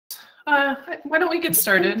Why don't we get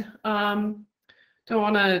started? Don't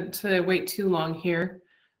want to wait too long here.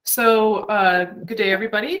 So good day,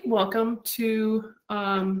 everybody. Welcome to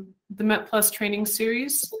the METplus training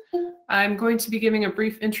series. I'm going to be giving a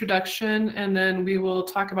brief introduction, and then we will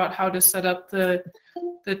talk about how to set up the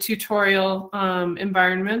tutorial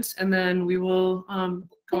environment, and then we will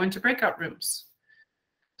go into breakout rooms.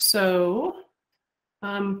 So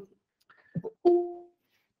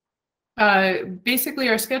basically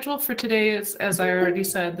our schedule for today is, as I already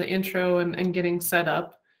said, the intro and getting set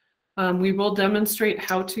up. We will demonstrate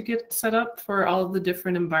how to get set up for all of the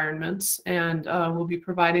different environments, and we'll be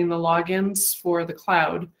providing the logins for the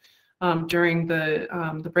cloud during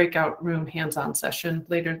the breakout room hands-on session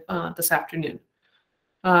later this afternoon.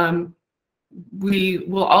 We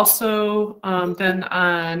will also then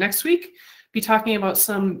next week be talking about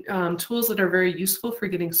some tools that are very useful for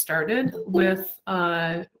getting started with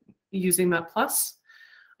using METplus.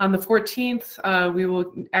 On the 14th, we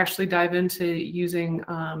will actually dive into using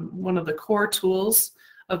one of the core tools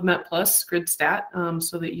of METplus, GridStat,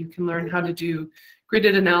 so that you can learn how to do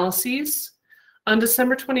gridded analyses. On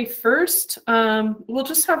December 21st, we'll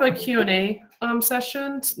just have a Q&A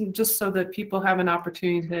session, just so that people have an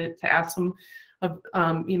opportunity to ask some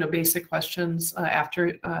basic questions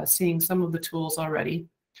after seeing some of the tools already.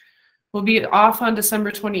 We'll be off on December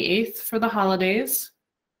 28th for the holidays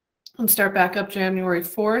and start back up January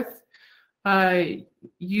 4th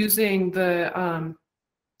using the,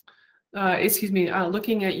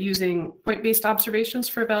 looking at using point-based observations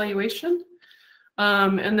for evaluation.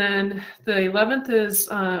 And then the 11th is,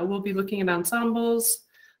 we'll be looking at ensembles.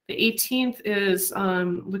 The 18th is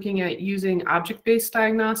looking at using object-based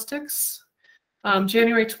diagnostics.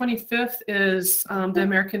 January 25th is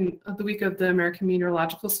the week of the American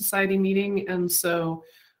Meteorological Society meeting, and so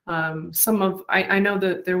I know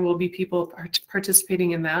that there will be people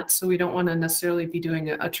participating in that, so we don't want to necessarily be doing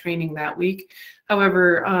a training that week.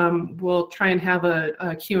 However, we'll try and have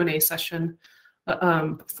a Q&A session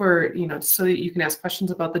for, so that you can ask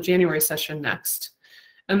questions about the January session next.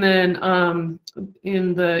 And then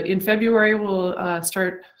in February, we'll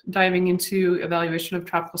start diving into evaluation of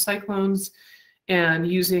tropical cyclones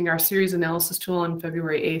and using our series analysis tool on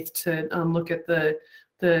February 8th to look at the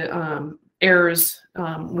errors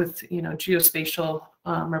with geospatial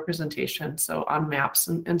representation, so on maps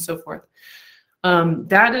and so forth.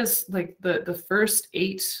 That is like the first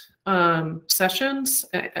 8 sessions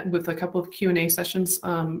with a couple of Q&A sessions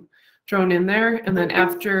thrown in there, and then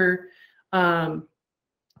after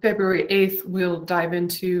February 8th, we'll dive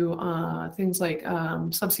into things like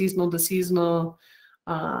subseasonal to seasonal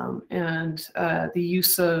and the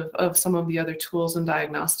use of some of the other tools and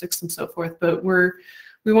diagnostics and so forth. But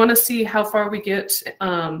we want to see how far we get,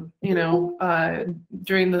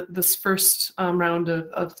 during this first round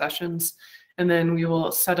of sessions, and then we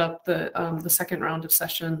will set up the second round of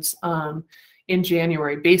sessions in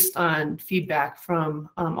January based on feedback from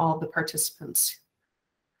all of the participants.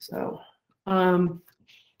 So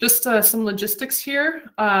just some logistics here.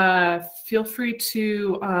 Feel free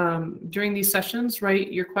to, during these sessions,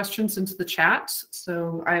 write your questions into the chat.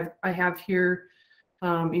 So I have here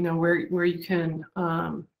where you can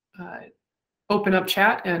open up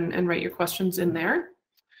chat and write your questions in there.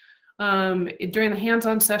 During the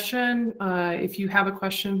hands-on session, if you have a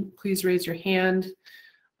question, please raise your hand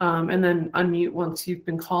and then unmute once you've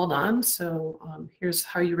been called on. So here's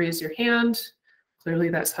how you raise your hand. Clearly,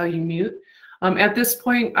 that's how you mute. At this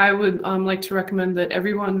point, I would like to recommend that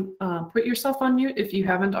everyone put yourself on mute if you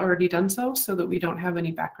haven't already done so that we don't have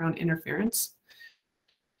any background interference.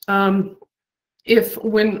 When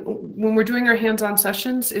we're doing our hands-on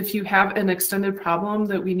sessions, if you have an extended problem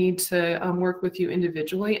that we need to work with you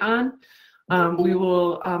individually on, we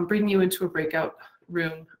will bring you into a breakout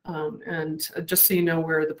room. And just so you know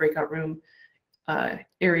where the breakout room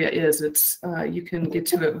area is, it's you can get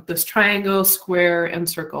to it with this triangle, square, and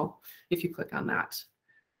circle if you click on that.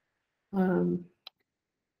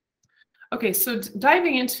 Okay, so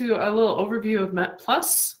diving into a little overview of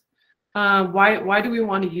METplus. Why do we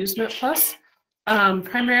want to use METplus?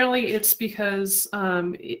 Primarily, it's because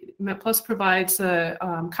METplus provides a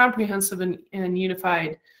comprehensive and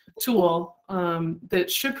unified tool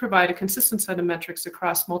that should provide a consistent set of metrics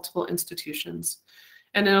across multiple institutions.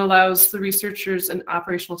 And it allows the researchers and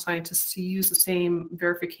operational scientists to use the same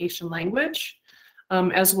verification language,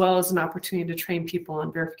 as well as an opportunity to train people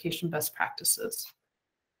on verification best practices.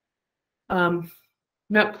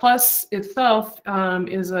 METplus itself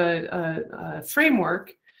is a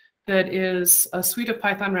framework that is a suite of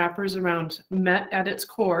Python wrappers around MET at its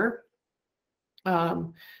core.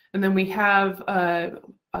 And then we have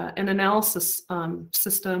an analysis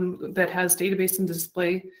system that has database and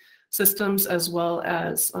display systems, as well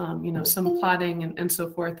as some plotting and so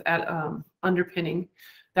forth at underpinning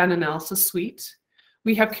that analysis suite.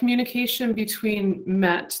 We have communication between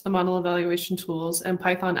MET, the model evaluation tools, and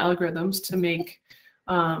Python algorithms to make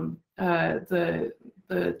the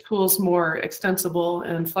tools more extensible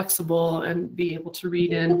and flexible, and be able to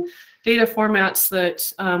read in data formats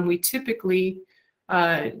that we typically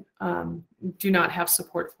do not have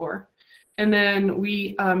support for. And then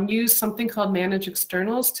we use something called Manage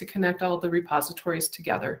Externals to connect all the repositories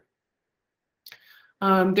together.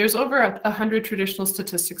 There's over 100 traditional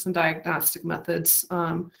statistics and diagnostic methods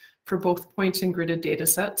for both point and gridded data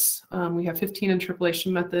sets. We have 15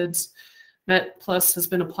 interpolation methods. METplus has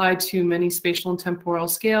been applied to many spatial and temporal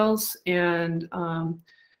scales, and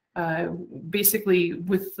basically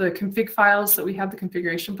with the config files that we have, the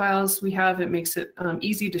configuration files we have, it makes it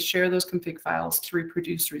easy to share those config files to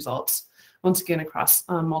reproduce results, once again, across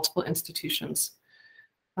multiple institutions.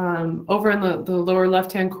 Over in the lower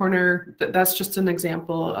left-hand corner, that's just an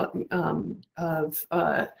example of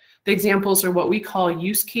the examples are what we call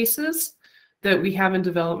use cases that we have in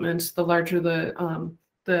development. The larger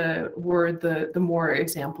the word, the more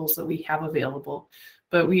examples that we have available.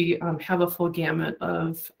 But we have a full gamut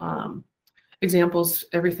of examples,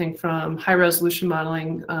 everything from high-resolution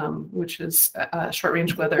modeling, which is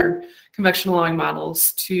short-range weather, convection allowing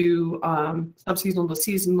models, to subseasonal to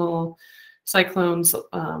seasonal, cyclones,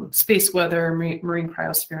 space weather, marine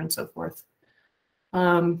cryosphere, and so forth.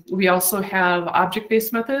 We also have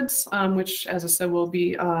object-based methods, which, as I said, we'll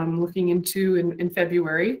be looking into in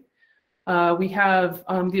February. We have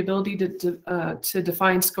the ability to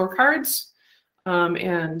define scorecards,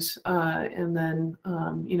 and then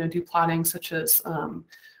do plotting, such as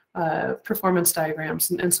performance diagrams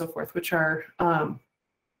and so forth, which are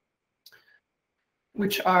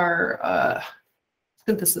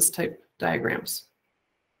synthesis type diagrams.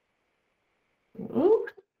 Ooh,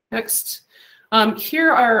 next.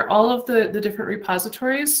 Here are all of the different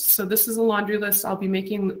repositories. So this is a laundry list. I'll be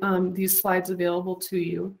making these slides available to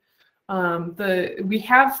you. We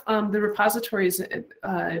have the repositories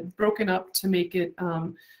broken up to make it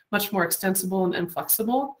much more extensible and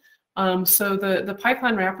flexible. So the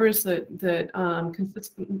Python wrappers that are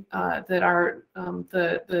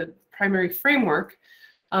the primary framework,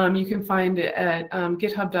 you can find it at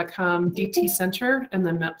github.com /DT-Center and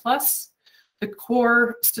then METplus. The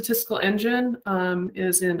core statistical engine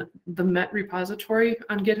is in the MET repository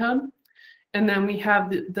on GitHub. And then we have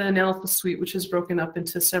the analysis suite, which is broken up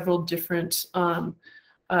into several different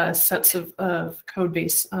sets of code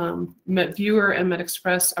base. METviewer and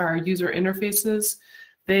METexpress are user interfaces.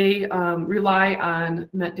 They rely on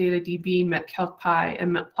METDataDB, METcalcPy,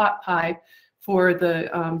 and METplotPy for the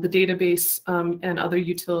database and other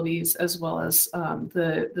utilities, as well as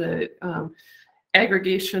the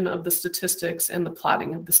aggregation of the statistics and the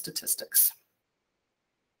plotting of the statistics.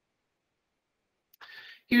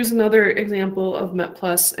 Here's another example of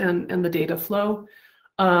METplus and the data flow.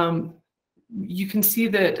 You can see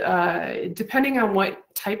that depending on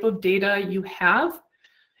what type of data you have,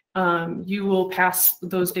 you will pass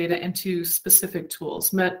those data into specific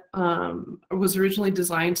tools. MET was originally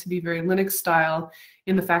designed to be very Linux style,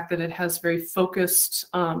 in the fact that it has very focused,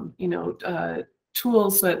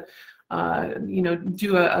 tools that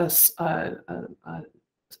do a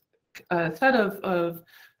set of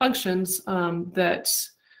functions that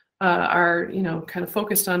are kind of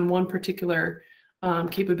focused on one particular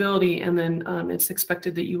capability, and then it's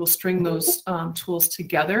expected that you will string those tools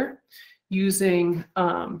together using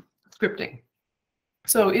scripting.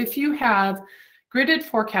 So if you have gridded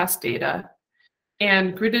forecast data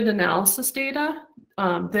and gridded analysis data,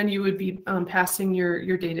 then you would be passing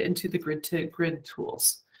your data into the grid-to-grid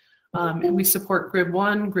tools. And we support grid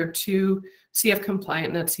 1, grid 2, CF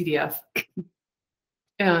compliant NetCDF,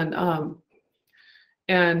 and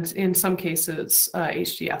in some cases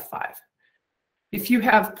HDF5. If you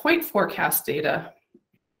have point forecast data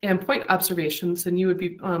and point observations, then you would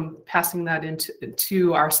be passing that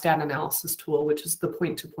into our stat analysis tool, which is the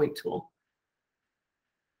point-to-point tool.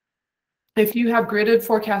 If you have gridded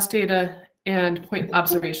forecast data and point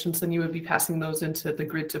observations, then you would be passing those into the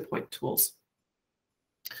grid-to-point tools.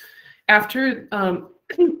 After,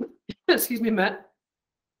 excuse me, MET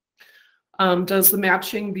does the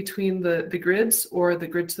matching between the grids or the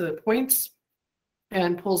grid to the points,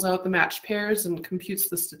 and pulls out the matched pairs and computes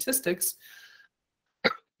the statistics.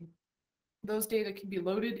 Those data can be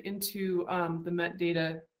loaded into the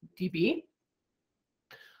METDataDB,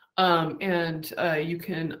 and you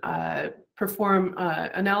can perform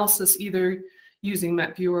analysis either using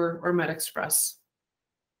METviewer or METexpress.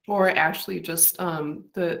 or actually just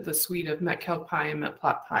the suite of METcalc.py and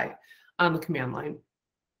METplotPy on the command line.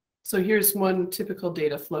 So here's one typical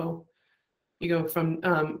data flow. You go from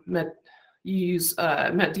you use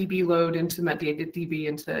METDB load into METDB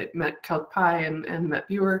into METcalc.py and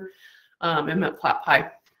METviewer and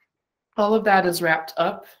METplotPy. All of that is wrapped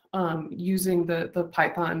up using the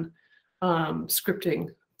Python scripting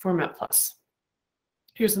for METplus.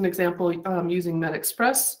 Here's an example using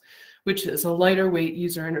METexpress, which is a lighter weight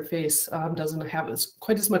user interface, doesn't have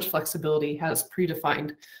quite as much flexibility, has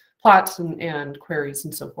predefined plots and queries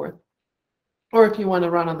and so forth. Or if you want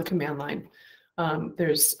to run on the command line,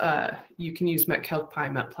 you can use METcalc.py,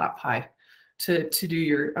 METplotPy to do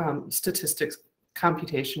your statistics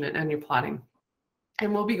computation and your plotting.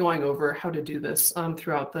 And we'll be going over how to do this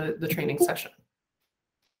throughout the training session.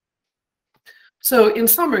 So in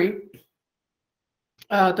summary,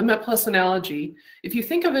 the METplus analogy, if you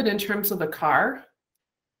think of it in terms of a car,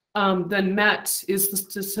 then MET is the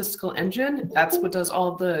statistical engine. That's what does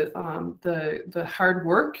all the hard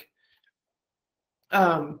work.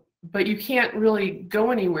 But you can't really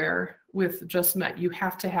go anywhere with just MET. You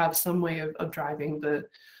have to have some way of driving the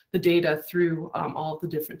data through all of the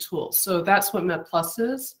different tools. So that's what METplus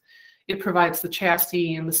is. It provides the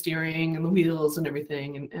chassis and the steering and the wheels and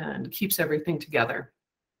everything and keeps everything together.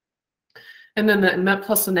 And then the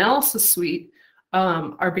METplus analysis suite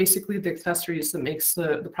are basically the accessories that makes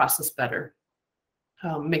the process better.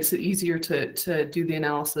 Makes it easier to do the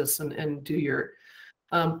analysis and do your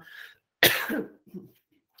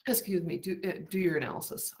excuse me, do your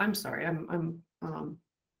analysis. I'm sorry, I'm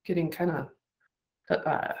getting kind of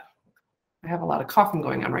I have a lot of coughing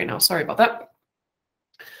going on right now. Sorry about that.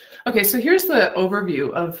 Okay, so here's the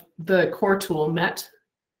overview of the core tool MET.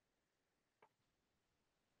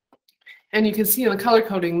 And you can see in the color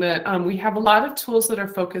coding that we have a lot of tools that are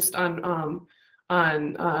focused on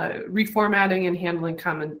reformatting and handling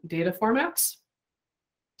common data formats.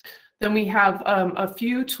 Then we have a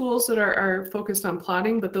few tools that are focused on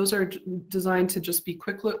plotting, but those are designed to just be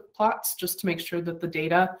quick look plots, just to make sure that the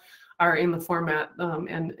data are in the format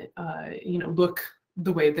and look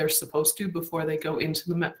the way they're supposed to before they go into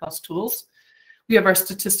the METplus tools. We have our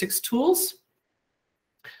statistics tools,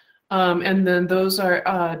 and then those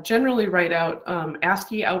are generally write out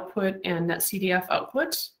ASCII output and NetCDF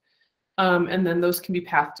output, and then those can be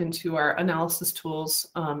pathed into our analysis tools,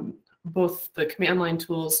 both the command line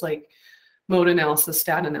tools like mode analysis,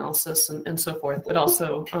 stat analysis, and so forth, but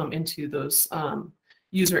also into those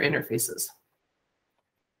user interfaces.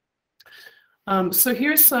 So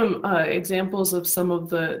here's some examples of some of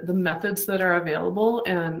the methods that are available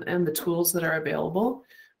and the tools that are available.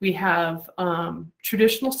 We have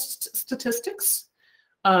traditional statistics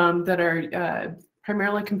that are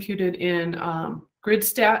primarily computed in grid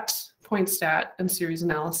stat, point stat, and series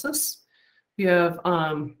analysis. We have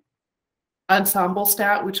ensemble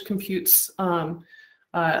stat, which computes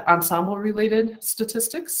ensemble-related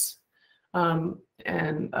statistics.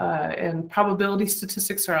 And probability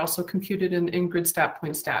statistics are also computed in grid stat,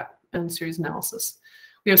 point stat, and series analysis.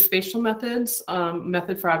 We have spatial methods,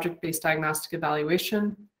 method for object-based diagnostic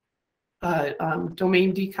evaluation,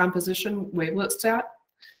 domain decomposition, wavelet stat,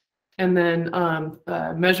 and then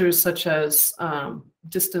measures such as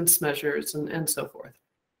distance measures and so forth.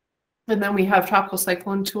 And then we have tropical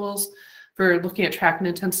cyclone tools for looking at track and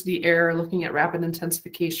intensity error, looking at rapid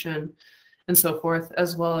intensification, and so forth,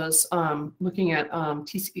 as well as looking at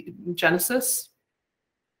TC genesis.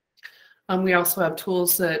 We also have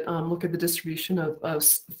tools that look at the distribution of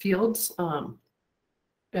fields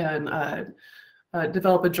and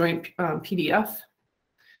develop a joint PDF.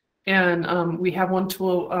 And we have one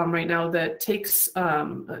tool right now that takes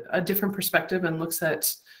a different perspective and looks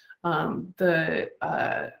at the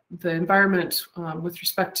environment with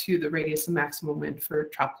respect to the radius and maximum wind for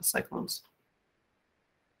tropical cyclones.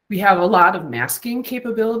 We have a lot of masking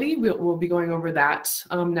capability. We'll be going over that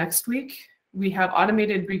next week. We have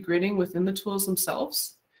automated regridding within the tools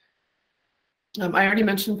themselves. I already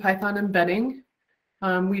mentioned Python embedding.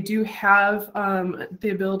 We do have the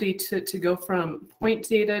ability to go from point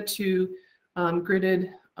data to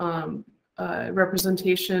gridded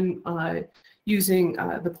representation using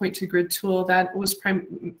the point to grid tool. That was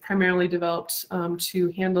primarily developed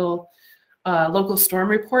to handle local storm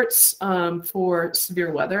reports for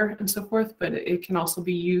severe weather and so forth, but it can also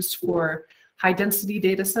be used for high density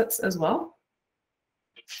data sets as well.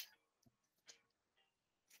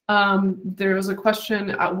 There was a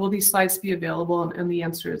question, will these slides be available? And the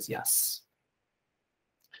answer is yes.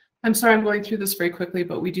 I'm sorry I'm going through this very quickly,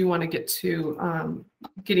 but we do want to get to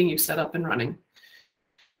getting you set up and running.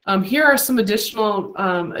 Here are some additional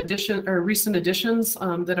recent additions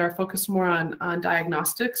that are focused more on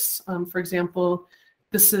diagnostics. For example,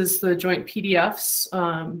 this is the joint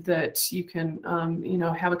PDFs that you can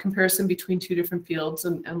have a comparison between two different fields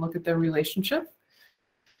and look at their relationship.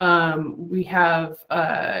 We have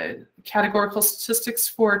categorical statistics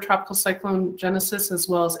for tropical cyclone genesis, as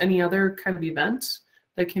well as any other kind of event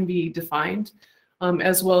that can be defined,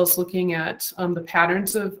 as well as looking at the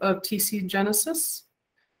patterns of TC genesis.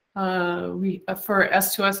 For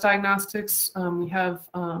S2S diagnostics, we have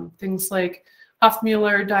things like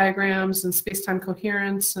Hofmuller diagrams and space-time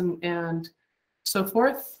coherence and so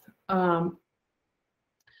forth.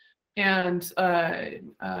 And the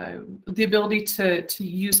ability to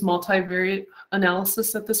use multivariate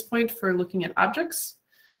analysis at this point for looking at objects.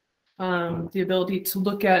 The ability to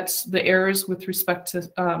look at the errors with respect to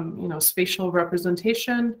spatial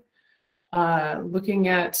representation. Looking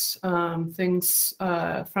at things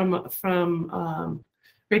from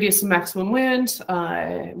radius of maximum wind.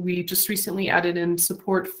 We just recently added in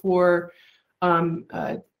support for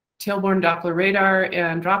tailborne Doppler radar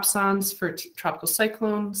and dropsondes for tropical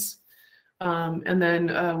cyclones. And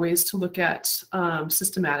then ways to look at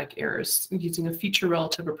systematic errors using a feature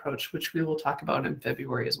relative approach, which we will talk about in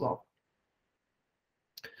February as well.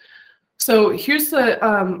 So here's the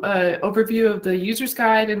overview of the user's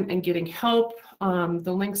guide and getting help.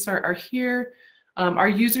 The links are here. Our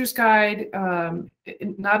user's guide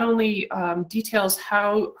not only details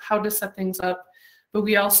how to set things up, but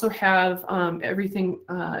we also have everything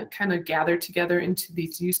kind of gathered together into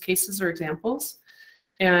these use cases or examples.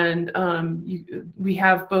 And we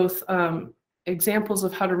have both examples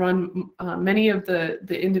of how to run many of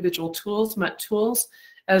the individual tools, MET tools,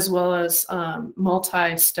 as well as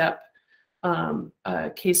multi-step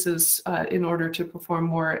cases in order to perform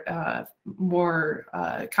more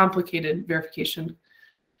complicated verification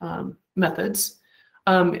methods.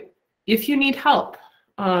 If you need help,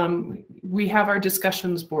 we have our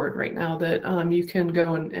discussions board right now that you can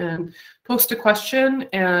go and post a question,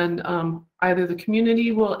 and either the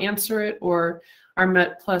community will answer it or our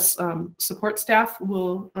METplus support staff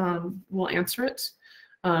will answer it.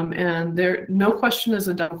 And no question is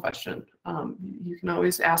a dumb question. You can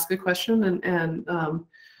always ask a question, and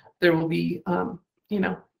there will be a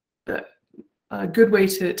good way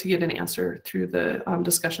to get an answer through the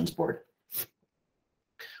discussions board.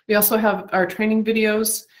 We also have our training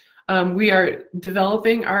videos. We are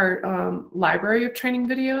developing our library of training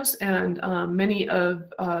videos, and many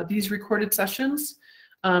of these recorded sessions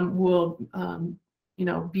will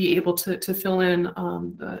be able to fill in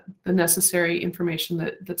the necessary information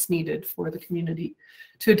that's needed for the community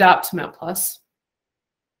to adopt METplus.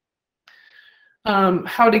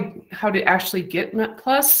 How to actually get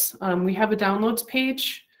METplus? We have a downloads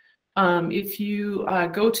page. If you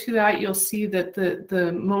go to that, you'll see that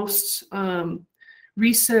the most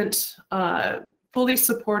recent fully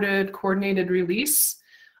supported coordinated release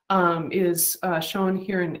is shown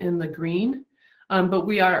here in the green. But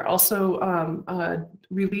we are also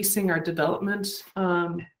releasing our development,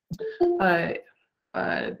 our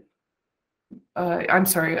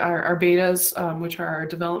betas, which are our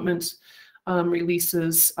development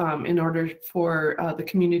releases in order for the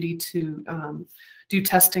community to do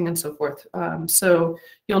testing and so forth. So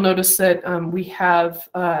you'll notice that we have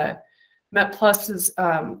METplus is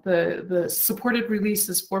the supported release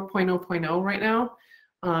is 4.0.0 right now.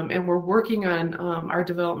 And we're working on our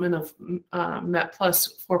development of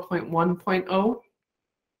METplus 4.1.0,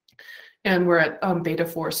 and we're at beta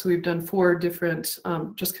 4. So we've done 4 different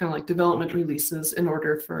just kind of like development releases in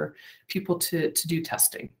order for people to do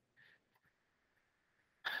testing.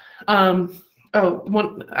 I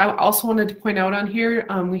also wanted to point out on here,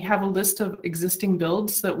 we have a list of existing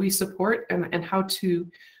builds that we support and how to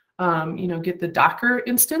get the Docker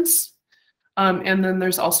instance. And then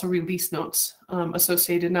there's also release notes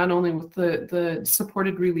associated not only with the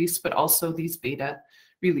supported release, but also these beta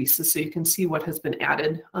releases, so you can see what has been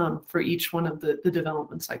added for each one of the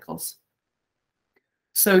development cycles.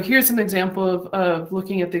 So here's an example of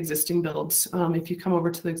looking at the existing builds. If you come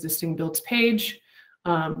over to the existing builds page,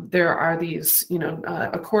 there are these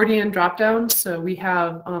accordion drop downs. So we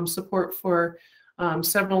have support for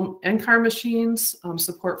several NCAR machines,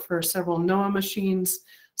 support for several NOAA machines,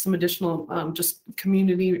 some additional just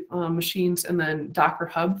community machines, and then Docker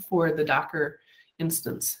Hub for the Docker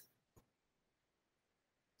instance.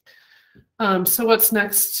 So what's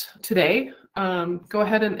next today? Go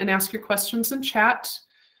ahead and ask your questions in chat.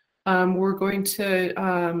 We're going to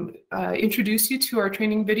introduce you to our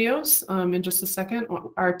training videos in just a second.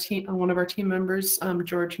 One of our team members,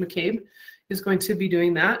 George McCabe, is going to be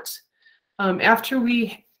doing that. After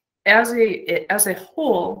we as a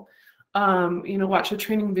whole, watch a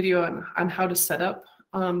training video on how to set up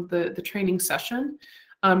the training session.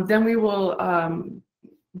 Then we will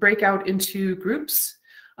break out into groups.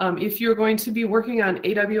 If you're going to be working on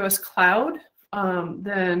AWS Cloud,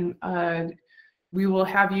 then we will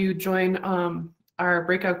have you join our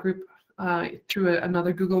breakout group through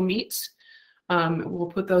another Google Meet.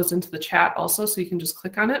 We'll put those into the chat also, so you can just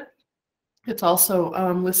click on it. It's also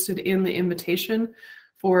listed in the invitation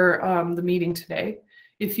for the meeting today.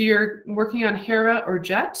 If you're working on Hera or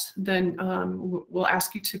Jet, then we'll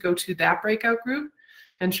ask you to go to that breakout group,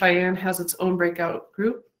 and Cheyenne has its own breakout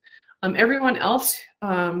group. Everyone else,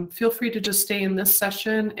 feel free to just stay in this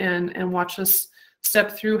session and watch us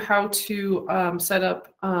step through how to set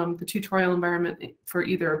up the tutorial environment for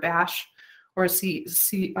either a bash or a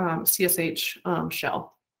CSH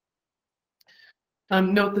shell.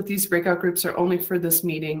 Note that these breakout groups are only for this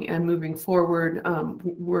meeting, and moving forward,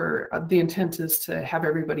 the intent is to have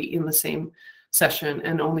everybody in the same session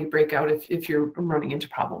and only break out if you're running into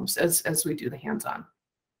problems as we do the hands-on.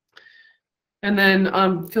 And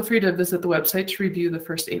then feel free to visit the website to review the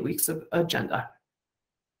first 8 weeks of agenda.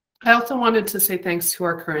 I also wanted to say thanks to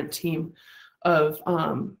our current team of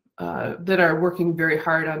that are working very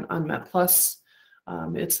hard on METplus.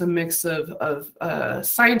 It's a mix of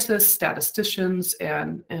scientists, statisticians,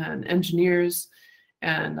 and engineers.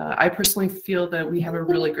 And I personally feel that we have a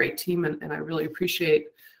really great team, and I really appreciate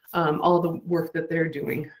all of the work that they're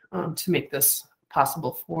doing to make this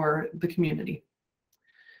possible for the community.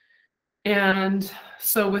 And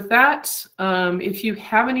so with that, if you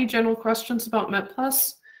have any general questions about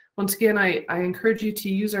METplus, once again, I encourage you to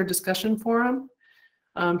use our discussion forum.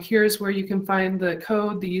 Here's where you can find the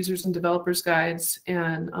code, the users and developers guides,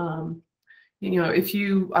 and if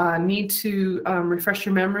you need to refresh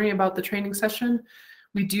your memory about the training session,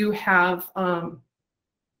 we do have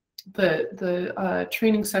the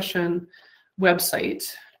training session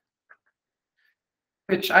website,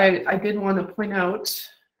 which I did want to point out.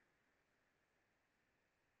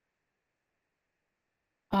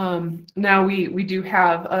 Now we do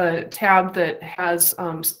have a tab that has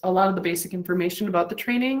a lot of the basic information about the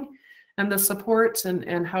training and the support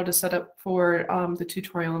and how to set up for the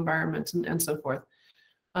tutorial environment and so forth.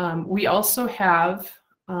 We also have,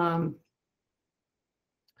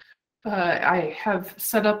 I have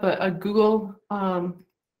set up a Google, a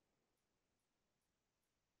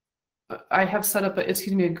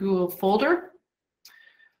Google folder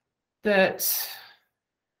that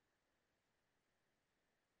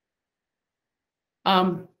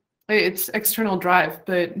it's external drive,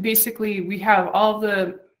 but basically we have all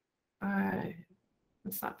the,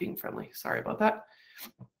 it's not being friendly, sorry about that.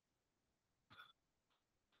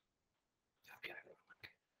 Okay.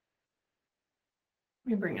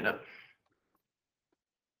 Let me bring it up.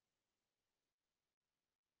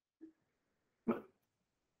 There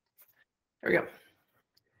we go.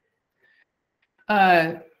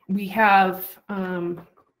 We have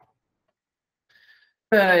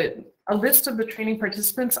a list of the training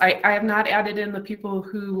participants. I have not added in the people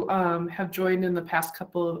who have joined in the past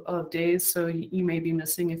couple of days, so you may be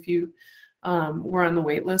missing if you were on the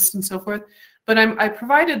wait list and so forth. But I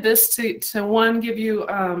provided this to one, give you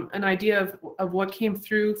an idea of what came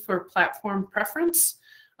through for platform preference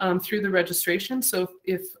through the registration. So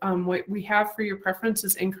if what we have for your preference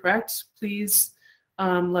is incorrect, please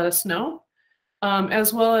let us know.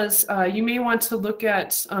 As well as you may want to look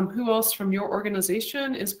at who else from your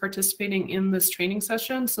organization is participating in this training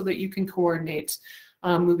session so that you can coordinate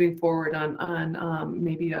moving forward on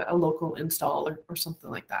maybe a local install or something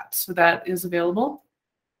like that. So that is available.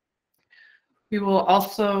 We will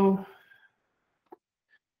also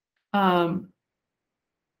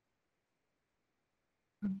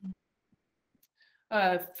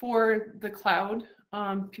for the cloud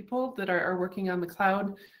people that are working on the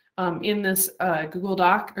cloud, in this Google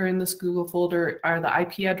Doc or in this Google folder are the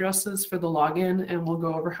IP addresses for the login, and we'll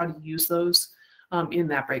go over how to use those in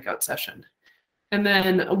that breakout session. And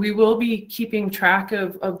then we will be keeping track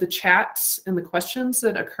of the chats and the questions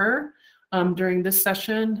that occur during this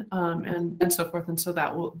session and so forth. And so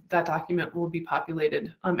that document will be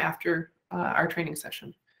populated after our training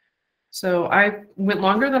session. So I went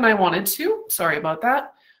longer than I wanted to. Sorry about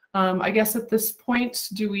that. I guess at this point,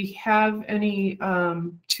 do we have any,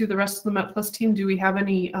 to the rest of the METplus team, do we have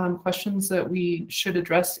any questions that we should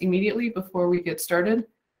address immediately before we get started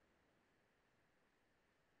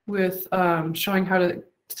with showing how to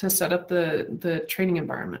set up the training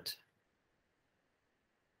environment?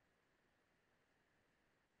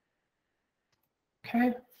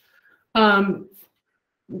 Okay.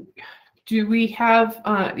 Do we have,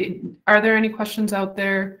 are there any questions out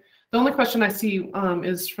there The only question I see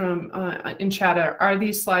is from in chat. Are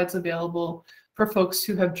these slides available for folks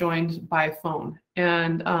who have joined by phone?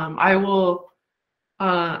 And I will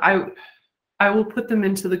put them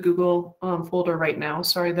into the Google folder right now.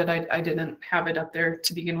 Sorry that I didn't have it up there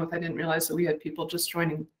to begin with. I didn't realize that we had people just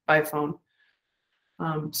joining by phone.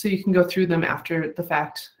 So you can go through them after the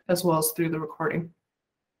fact as well as through the recording.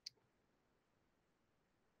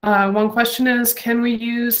 One question is, can we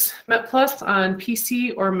use METplus on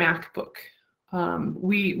PC or MacBook?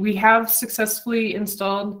 We have successfully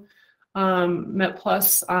installed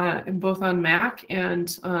METplus both on Mac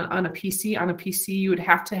and on a PC. On a PC, you would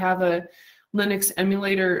have to have a Linux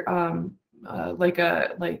emulator, like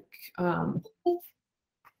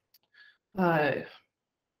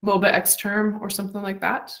MOBA Xterm or something like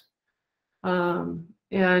that.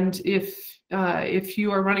 And if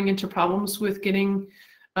you are running into problems with getting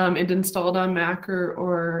it installed on Mac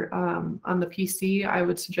or on the PC, I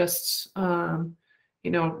would suggest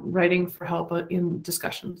writing for help in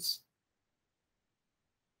discussions.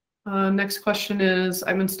 Next question is,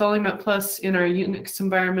 I'm installing METplus in our Unix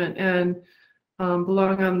environment and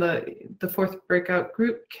belong on the fourth breakout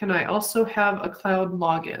group. Can I also have a cloud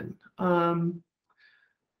login?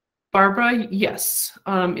 Barbara, yes.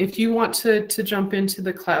 If you want to jump into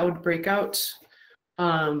the cloud breakout,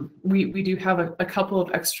 we do have a couple of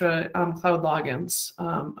extra cloud logins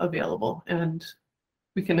available, and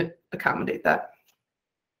we can accommodate that.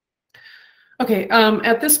 Okay,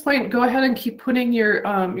 at this point, go ahead and keep putting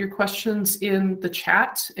your questions in the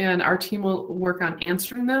chat, and our team will work on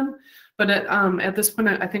answering them. But at this point,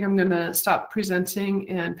 I think I'm going to stop presenting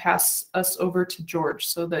and pass us over to George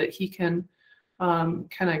so that he can kind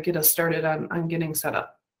of get us started on getting set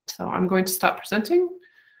up. So I'm going to stop presenting.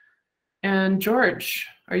 And George,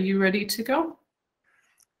 are you ready to go?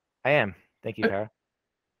 I am. Thank you, Tara.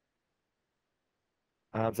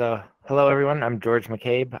 So hello, everyone. I'm George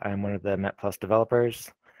McCabe. I'm one of the METplus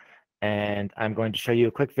developers, and I'm going to show you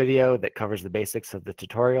a quick video that covers the basics of the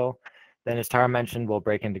tutorial. Then, as Tara mentioned, we'll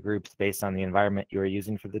break into groups based on the environment you are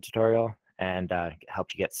using for the tutorial and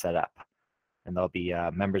help you get set up. And there'll be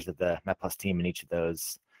members of the METplus team in each of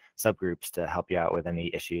those subgroups to help you out with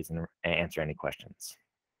any issues and answer any questions.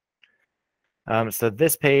 So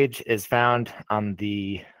this page is found on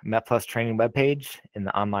the METplus training webpage in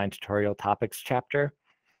the online tutorial topics chapter.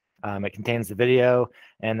 It contains the video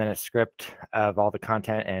and then a script of all the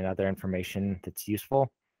content and other information that's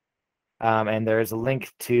useful. And there is a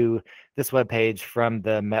link to this webpage from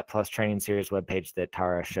the METplus training series webpage that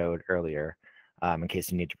Tara showed earlier, in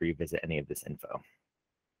case you need to revisit any of this info.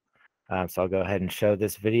 So I'll go ahead and show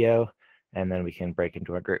this video, and then we can break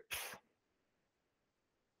into our groups.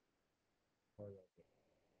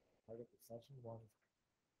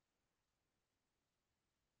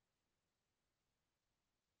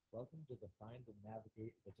 Welcome to the Find and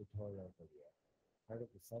Navigate the Tutorial video, part of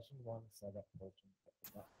the Session 1 setup portion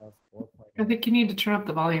of the METplus 4.0. I think you need to turn up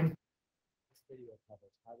the volume. This video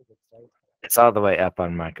covers how to get started. It's all the way up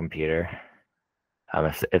on my computer.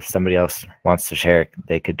 If somebody else wants to share it,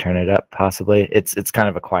 they could turn it up possibly. It's kind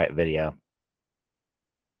of a quiet video.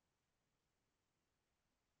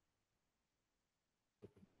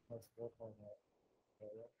 METplus 4.0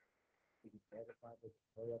 tutorial. You can find the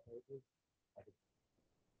tutorial pages.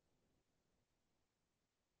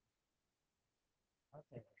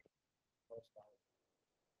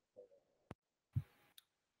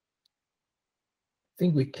 I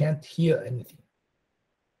think we can't hear anything.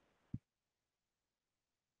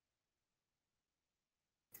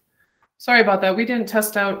 Sorry about that. We didn't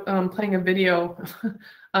test out playing a video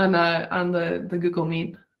on the Google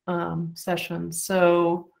Meet session.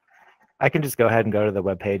 So I can just go ahead and go to the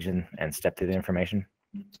webpage and step through the information.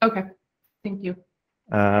 okay, thank you.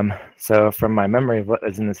 So from my memory of what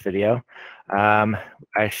was in this video,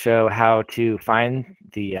 I show how to find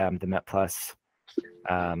the METplus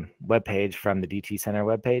webpage from the DT Center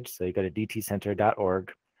webpage. So you go to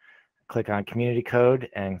dtcenter.org, click on Community Code,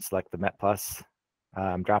 and select the METplus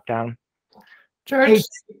dropdown. George,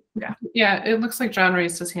 yeah, it looks like John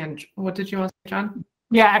raised his hand. What did you want to say, John?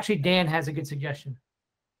 Yeah, actually, Dan has a good suggestion.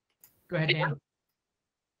 Go ahead, Dan.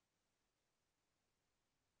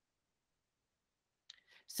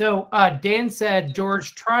 So Dan said,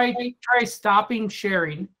 George, try stopping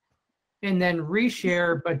sharing and then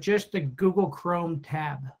reshare, but just the Google Chrome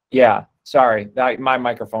tab. Yeah, sorry, my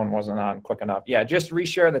microphone wasn't on quick enough. Yeah, just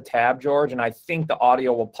reshare the tab, George, and I think the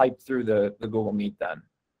audio will pipe through the Google Meet then.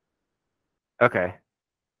 Okay,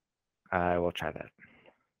 I will try that.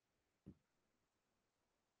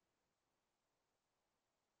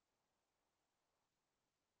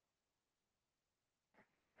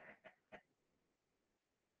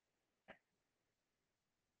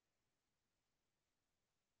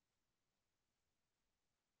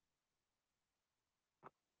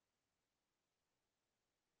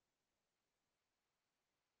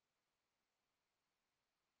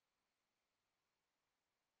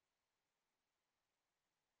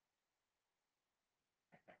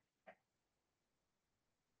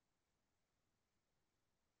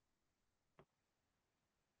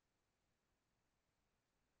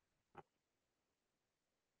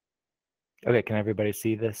 Okay, can everybody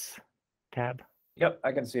see this tab? Yep,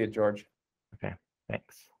 I can see it, George. Okay,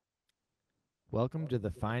 thanks. Welcome to the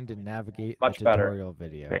Find and Navigate Much the better. tutorial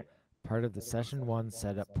video, Great. part of the Session 1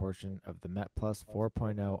 setup portion of the METplus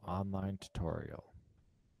 4.0 online tutorial.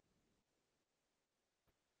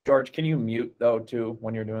 George, can you mute though too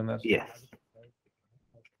when you're doing this? Yes.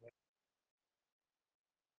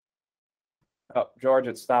 Oh, George,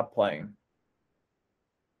 it stopped playing.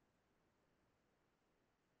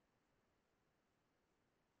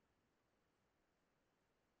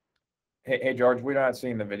 Hey, George, we're not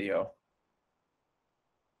seeing the video.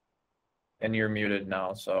 And you're muted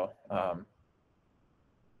now, so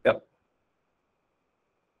yep.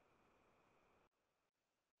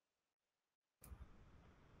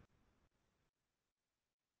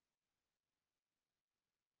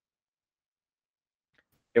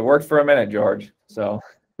 It worked for a minute, George. So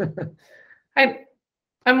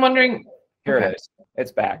I'm wondering. here Okay. it is.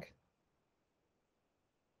 It's back.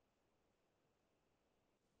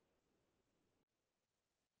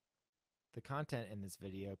 The content in this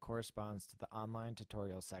video corresponds to the online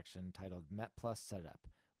tutorial section titled METplus Setup,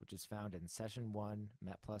 which is found in Session 1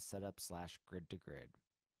 METplus Setup/grid-to-grid.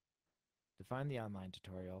 To find the online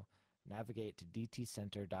tutorial, navigate to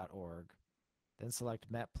dtcenter.org, then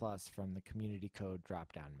select METplus from the Community Code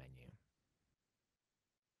drop-down menu.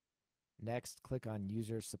 Next, click on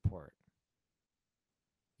User Support.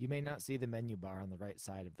 You may not see the menu bar on the right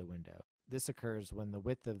side of the window. This occurs when the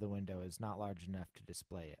width of the window is not large enough to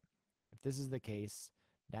display it. If this is the case,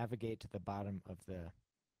 navigate to the bottom of the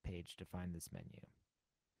page to find this menu.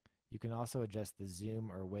 You can also adjust the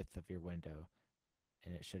zoom or width of your window,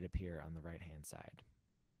 and it should appear on the right-hand side.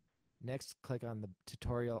 Next, click on the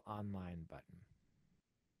Tutorial Online button.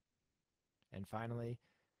 And finally,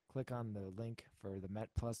 click on the link for the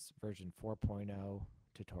METplus version 4.0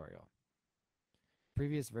 tutorial.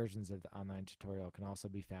 Previous versions of the online tutorial can also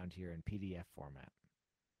be found here in PDF format.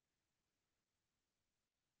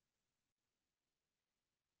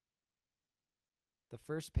 The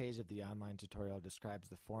first page of the online tutorial describes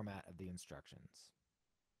the format of the instructions.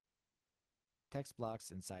 Text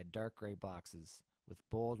blocks inside dark gray boxes with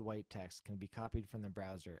bold white text can be copied from the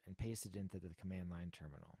browser and pasted into the command line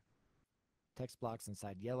terminal. Text blocks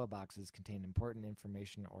inside yellow boxes contain important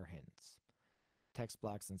information or hints. Text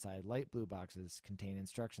blocks inside light blue boxes contain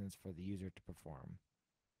instructions for the user to perform.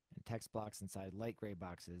 And text blocks inside light gray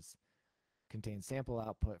boxes contain sample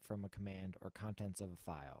output from a command or contents of a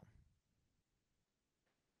file.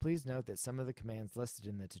 Please note that some of the commands listed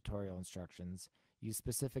in the tutorial instructions use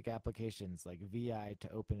specific applications like VI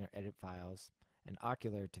to open or edit files and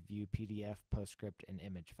Ocular to view PDF, PostScript, and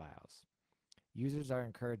image files. Users are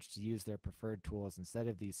encouraged to use their preferred tools instead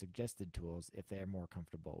of these suggested tools if they are more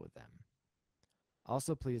comfortable with them.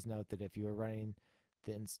 Also, please note that if you are running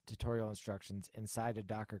the tutorial instructions inside a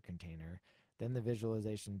Docker container, then the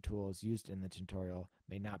visualization tools used in the tutorial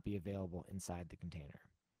may not be available inside the container.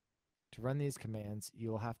 To run these commands, you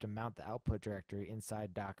will have to mount the output directory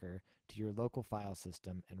inside Docker to your local file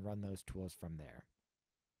system and run those tools from there.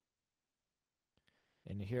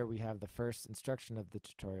 And here we have the first instruction of the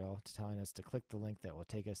tutorial telling us to click the link that will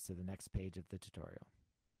take us to the next page of the tutorial.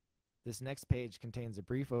 This next page contains a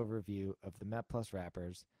brief overview of the METplus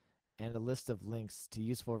wrappers and a list of links to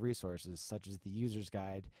useful resources such as the user's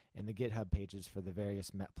guide and the GitHub pages for the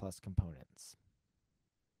various METplus components.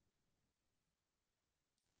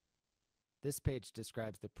 This page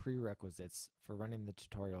describes the prerequisites for running the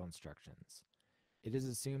tutorial instructions. It is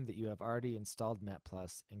assumed that you have already installed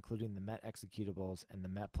METplus, including the Met executables and the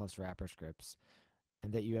METplus wrapper scripts,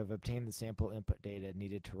 and that you have obtained the sample input data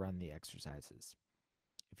needed to run the exercises.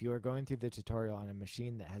 If you are going through the tutorial on a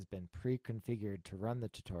machine that has been pre-configured to run the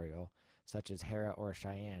tutorial, such as Hera or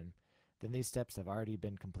Cheyenne, then these steps have already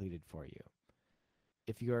been completed for you.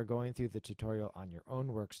 If you are going through the tutorial on your own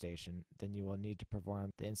workstation, then you will need to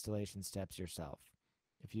perform the installation steps yourself.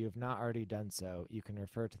 If you have not already done so, you can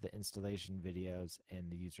refer to the installation videos and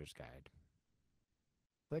the user's guide.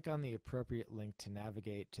 Click on the appropriate link to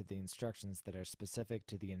navigate to the instructions that are specific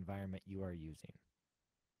to the environment you are using.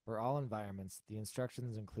 For all environments, the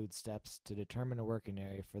instructions include steps to determine a working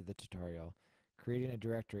area for the tutorial, creating a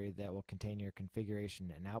directory that will contain your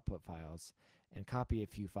configuration and output files, and copy a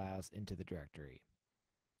few files into the directory.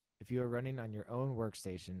 If you are running on your own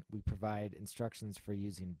workstation, we provide instructions for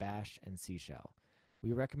using Bash and C Shell.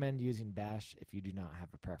 We recommend using Bash if you do not have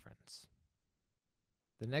a preference.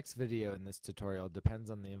 The next video in this tutorial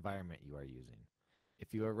depends on the environment you are using.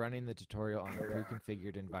 If you are running the tutorial on a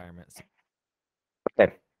pre-configured environment.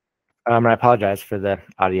 Okay. I apologize for the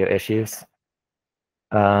audio issues.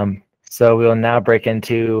 So we'll now break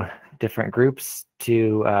into different groups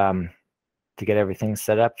to to get everything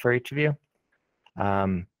set up for each of you.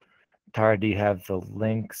 Tara, do you have the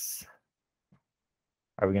links?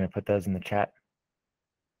 Are we going to put those in the chat?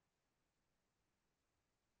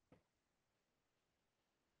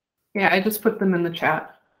 Yeah, I just put them in the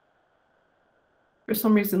chat. For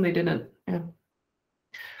some reason they didn't. Yeah.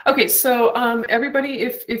 Okay, so everybody,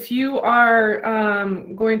 if you are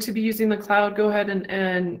going to be using the cloud, go ahead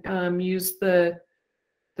and use the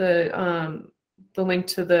link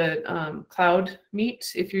to the cloud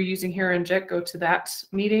meet. If you're using Hera and Jet, go to that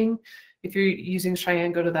meeting. If you're using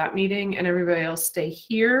Cheyenne, go to that meeting, and everybody else stay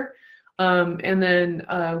here. And then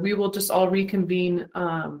we will just all reconvene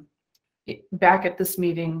back at this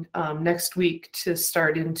meeting next week to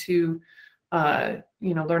start into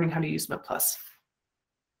learning how to use METplus.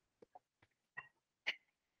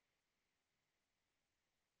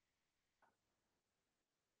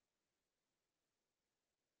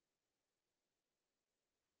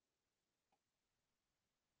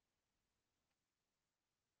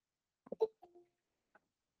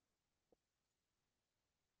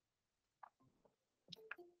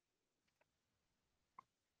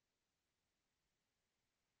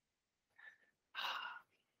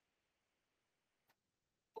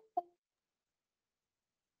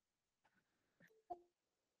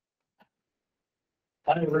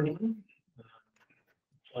 Hi, everyone. Looks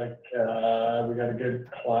like we got a good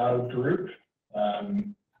cloud group.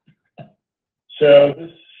 So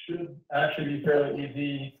this should actually be fairly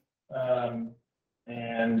easy,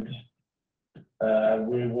 and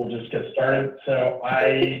we will just get started. So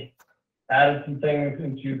I added some things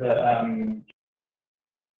into the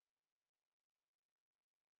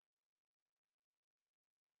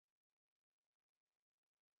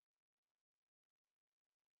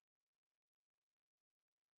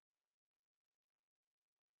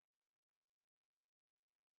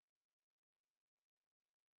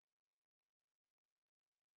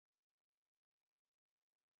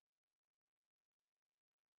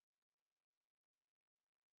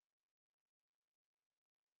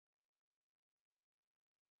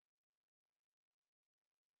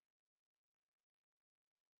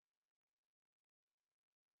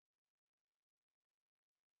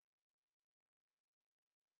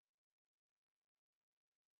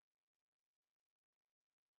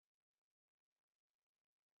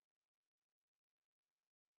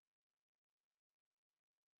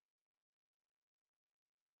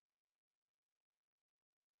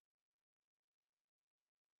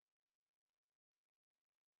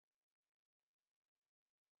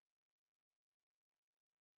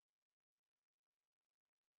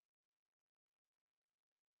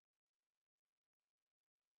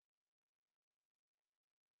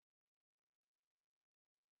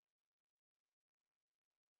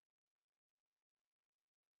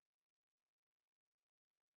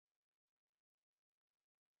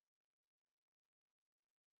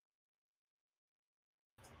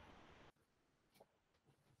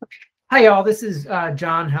Hi, y'all. This is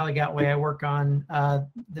John Halligatway. I work on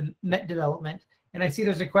the Met development, and I see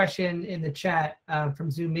there's a question in the chat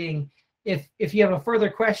from Zoom Ming. If you have a further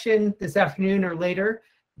question this afternoon or later,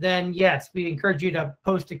 then yes, we encourage you to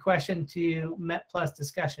post a question to METplus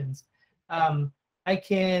discussions. I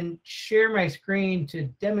can share my screen to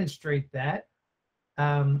demonstrate that.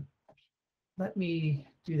 Let me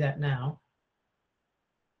do that now.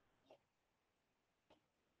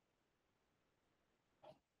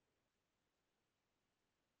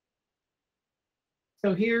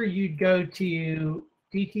 So here you'd go to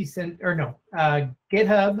github.com,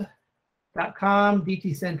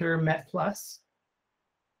 DT-Center METplus.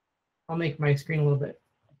 I'll make my screen a little bit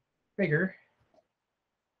bigger.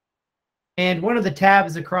 And one of the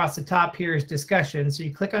tabs across the top here is discussions. So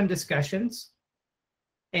you click on discussions.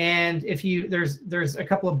 And if there's a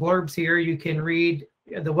couple of blurbs here, you can read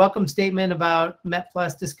the welcome statement about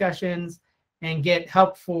METplus discussions and get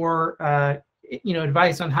help for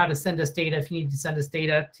advice on how to send us data if you need to send us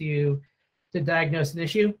data to diagnose an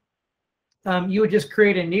issue. You would just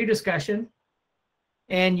create a new discussion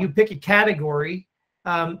and you pick a category.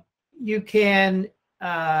 You can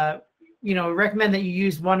recommend that you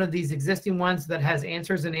use one of these existing ones that has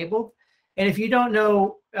answers enabled. And if you don't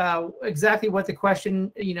know exactly what the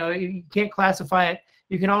question, you can't classify it,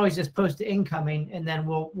 you can always just post to incoming, and then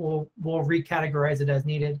we'll recategorize it as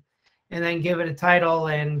needed, and then give it a title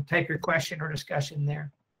and type your question or discussion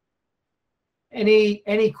there.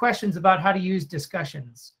 Any questions about how to use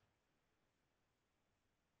discussions?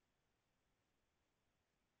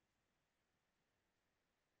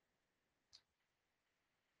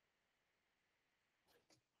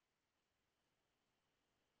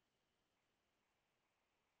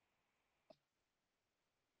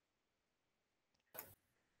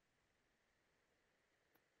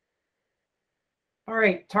 All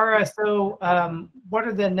right, Tara. So, what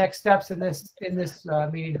are the next steps in this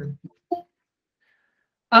meeting room?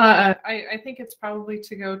 I think it's probably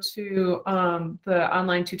to go to the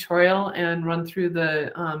online tutorial and run through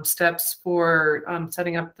the steps for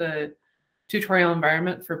setting up the tutorial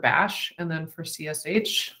environment for Bash and then for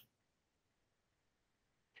CSH.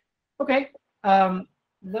 Okay. Do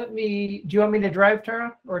you want me to drive,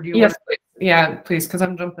 Tara, or do you? Yes, please. Yeah, please, because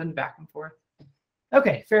I'm jumping back and forth.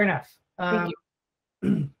 Okay, fair enough. Thank you.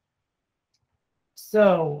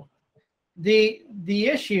 So the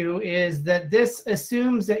issue is that this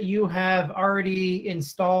assumes that you have already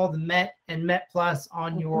installed Met and METplus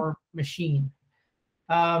on your machine.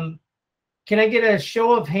 Can I get a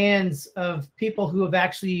show of hands of people who have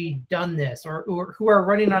actually done this, or who are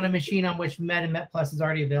running on a machine on which Met and METplus is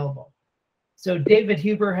already available? So David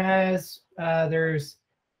Huber has. There's.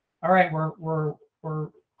 All right, we're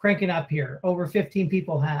cranking up here. Over 15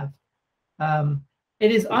 people have.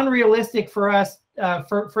 It is unrealistic for us.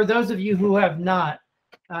 For those of you who have not,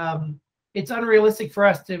 it's unrealistic for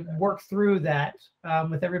us to work through that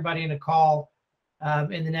with everybody in a call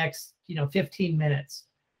in the next 15 minutes.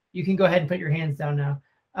 You can go ahead and put your hands down now.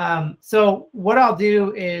 So what I'll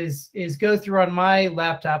do is go through on my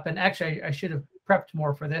laptop, and actually I should have prepped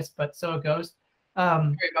more for this, but so it goes.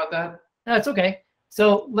 Sorry about that. That's okay.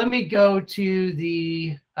 So let me go to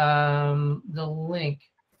the link.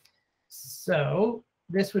 So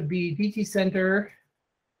this would be dtcenter.org.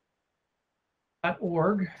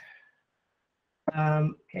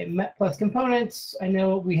 Okay, METplus components. I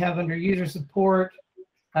know we have under user support.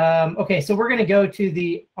 Okay, so we're going to go to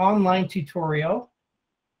the online tutorial,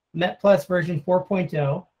 METplus version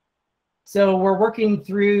 4.0. So we're working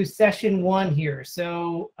through session 1 here.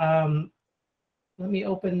 So let me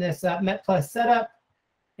open this up, METplus setup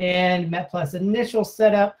and METplus initial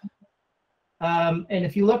setup. And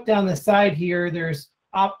if you look down the side here, there's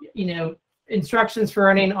instructions for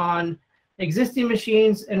running on existing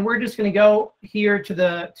machines, and we're just going to go here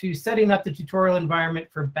to setting up the tutorial environment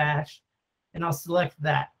for Bash, and I'll select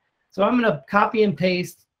that. So I'm going to copy and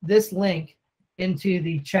paste this link into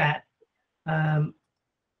the chat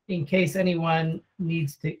in case anyone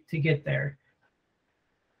needs to get there.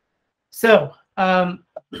 So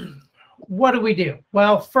what do we do?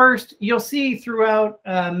 Well, first, you'll see throughout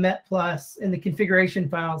METplus in the configuration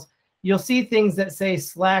files, you'll see things that say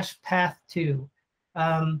 /path2.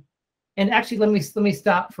 And actually, let me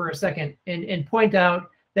stop for a second and point out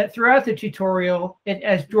that throughout the tutorial,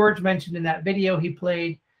 as George mentioned in that video he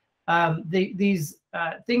played, these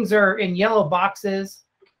things are in yellow boxes,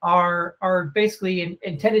 are basically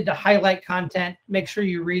intended to highlight content. Make sure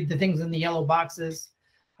you read the things in the yellow boxes.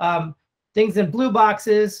 Things in blue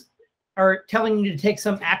boxes are telling you to take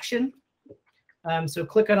some action. So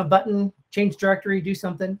click on a button, change directory, do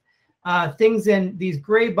something. Things in these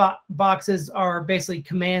gray boxes are basically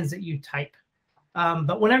commands that you type.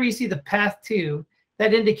 But whenever you see the path2,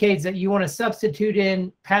 that indicates that you want to substitute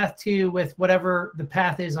in path2 with whatever the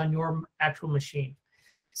path is on your actual machine.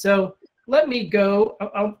 So let me go.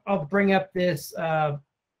 I'll bring up this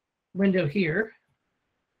window here.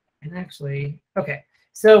 And actually, okay.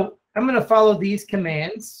 So I'm going to follow these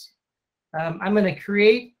commands. I'm going to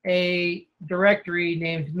create a directory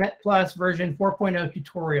named METplus version 4.0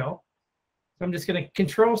 tutorial. So I'm just going to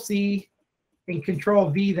Control-C and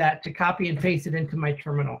Control-V that to copy and paste it into my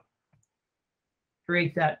terminal.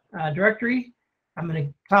 Create that directory. I'm going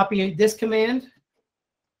to copy this command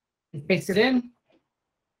and paste it in.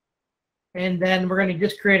 And then we're going to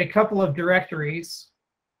just create a couple of directories,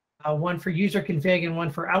 one for user config and one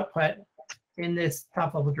for output in this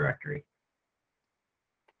top level directory.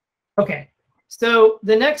 Okay, so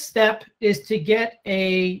the next step is to get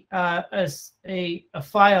a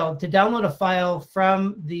file, to download a file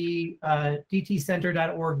from the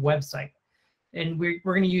dtcenter.org website. And we're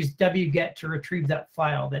going to use wget to retrieve that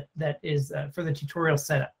file that is for the tutorial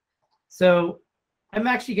setup. So I'm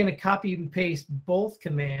actually going to copy and paste both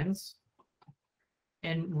commands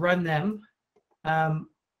and run them.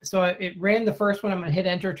 So it ran the first one. I'm going to hit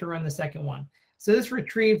enter to run the second one. So this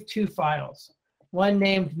retrieved 2 files. One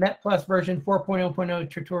named METplus version 4.0.0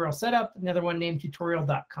 tutorial setup, another one named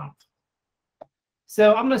tutorial.conf.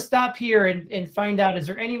 So I'm going to stop here and find out, is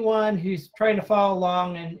there anyone who's trying to follow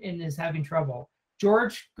along and is having trouble?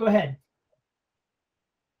 George, go ahead.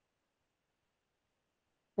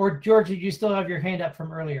 Or George, did you still have your hand up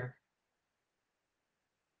from earlier?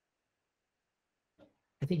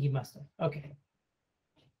 I think you must have. Okay.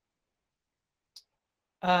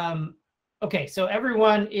 Okay, so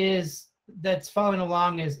everyone that's following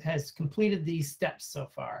along has completed these steps so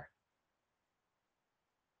far.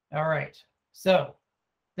 All right, so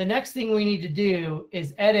the next thing we need to do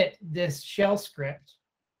is edit this shell script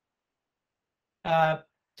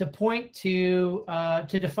to point to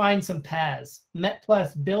define some paths: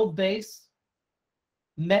 METplus build base,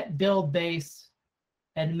 Met build base,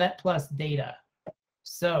 and METplus data.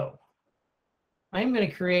 So I'm going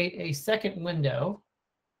to create a second window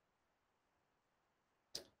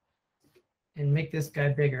and make this guy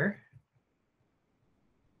bigger.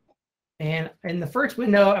 And in the first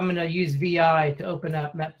window, I'm going to use VI to open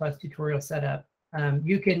up METplus tutorial setup.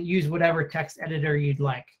 You can use whatever text editor you'd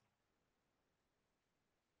like.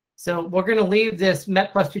 So we're going to leave this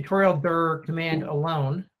METplus tutorial dir command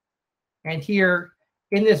alone. And here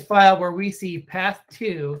in this file where we see path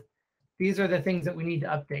 2, these are the things that we need to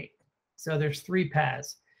update. So there's 3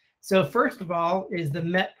 paths. So first of all is the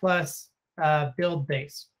METplus build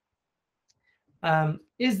base.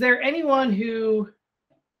 Is there anyone who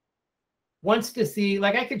wants to see,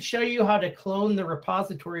 like, I could show you how to clone the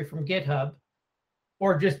repository from GitHub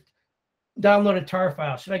or just download a tar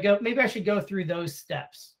file. Should I go? Maybe I should go through those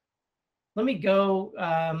steps. Let me go.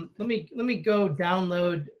 Let me go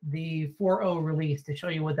download the 4.0 release to show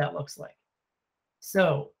you what that looks like.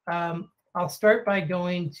 So I'll start by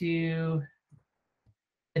going to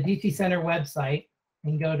the DT Center website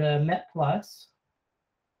and go to METplus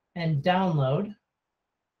and download.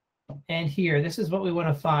 And here, this is what we want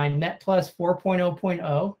to find: METplus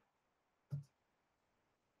 4.0.0.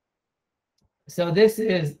 So this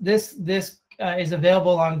is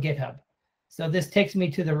available on GitHub. So this takes me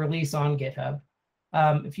to the release on GitHub.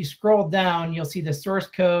 If you scroll down, you'll see the source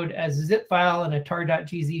code as a zip file and a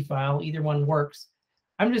tar.gz file. Either one works.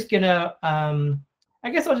 I'm just gonna, I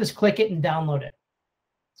guess I'll just click it and download it.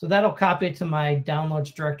 So that'll copy it to my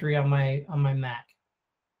downloads directory on my Mac.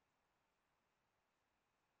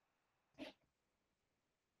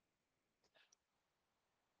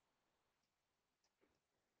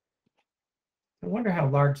 I wonder how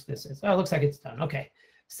large this is. Oh, it looks like it's done. Okay.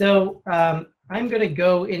 So I'm going to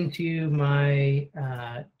go into my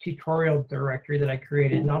tutorial directory that I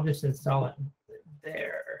created, and I'll just install it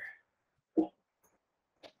there.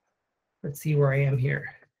 Let's see where I am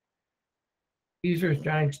here. Users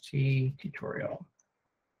Giants G tutorial.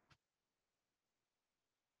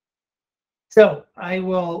 So I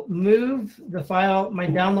will move the file, my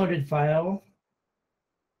downloaded file,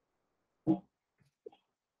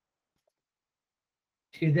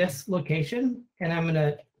 to this location, and I'm going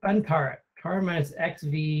to untar it, tar minus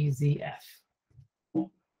xvzf.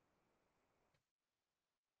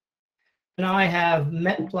 Now I have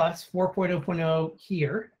METplus 4.0.0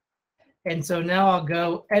 here. And so now I'll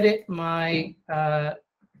go edit my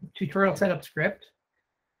tutorial setup script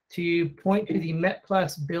to point to the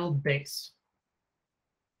METplus build base.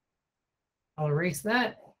 I'll erase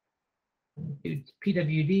that, do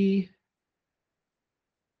pwd,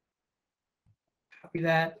 copy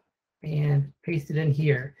that, and paste it in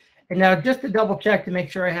here. And now just to double check to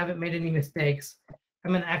make sure I haven't made any mistakes,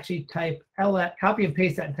 I'm going to actually type ls, copy and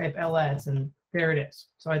paste that and type ls, and there it is.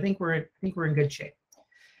 So I think we're in good shape.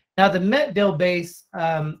 Now the Met build base,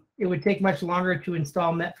 it would take much longer to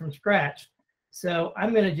install Met from scratch. So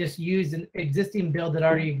I'm going to just use an existing build that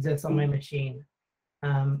already exists on my machine.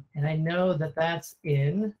 And I know that that's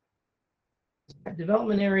in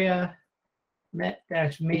development area,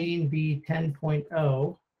 Met-main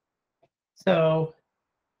v10.0. So,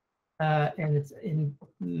 and it's in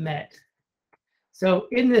Met. So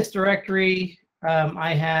in this directory,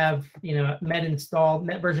 I have, Met installed,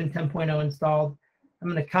 Met version 10.0 installed. I'm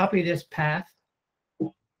going to copy this path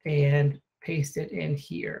and paste it in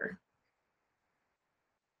here.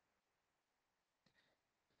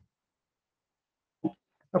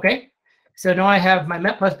 Okay, so now I have my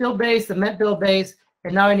METplus build base, the Met build base,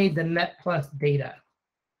 and now I need the METplus data.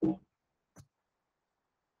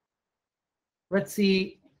 Let's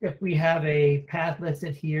see if we have a path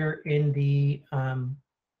listed here in the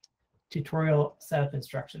tutorial setup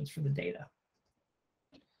instructions for the data.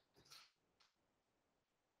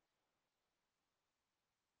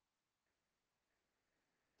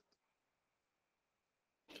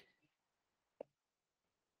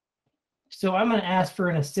 So I'm going to ask for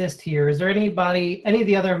an assist here. Is there anybody, any of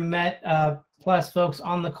the other METplus folks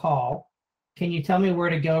on the call? Can you tell me where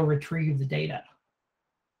to go retrieve the data?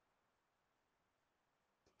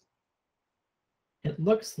 It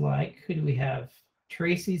looks like, who do we have?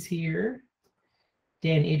 Tracy's here.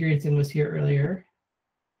 Dan Adrianson was here earlier.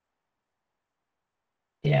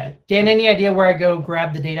 Yeah, Dan, any idea where I go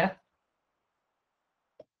grab the data?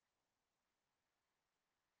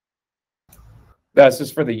 This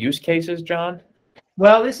is for the use cases, John?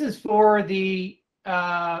 Well, this is for the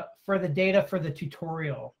data for the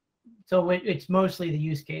tutorial. So it's mostly the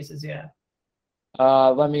use cases, yeah.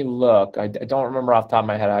 Let me look. I don't remember off the top of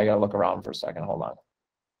my head. I gotta look around for a second. Hold on.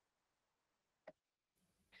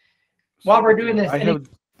 While we're doing this,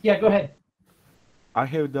 yeah, go ahead. I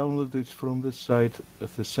have downloaded from the site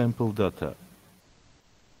the sample data.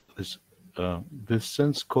 This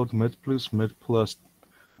sense code METplus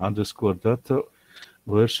underscore data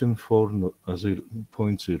version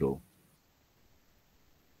 4.0.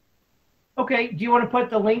 Okay, do you want to put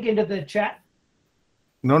the link into the chat?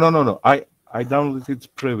 No. I downloaded it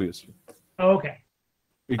previously. Oh, okay.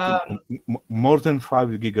 More than 5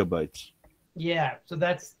 gigabytes. Yeah, so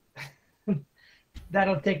that's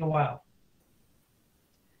that'll take a while.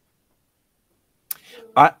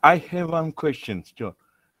 I have one question, John.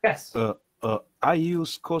 Yes. I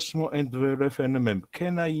use Cosmo and VRF-NMM.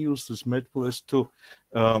 Can I use this METplus to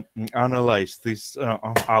analyze this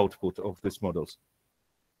output of these models?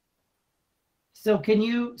 So can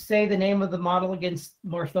you say the name of the model against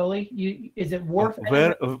more slowly? Is it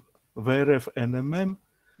WRF? VRF-NMM,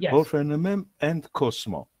 Yes. WRF-NMM, and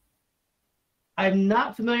Cosmo. I'm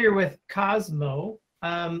not familiar with Cosmo.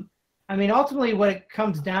 I mean, ultimately, what it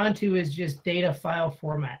comes down to is just data file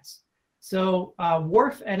formats. So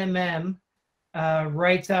WRF-NMM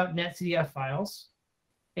writes out netcdf files,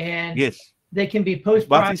 and yes, they can be but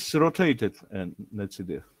post-processed. it's rotated and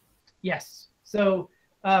netcdf. Yes. So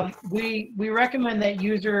we recommend that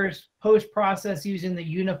users post-process using the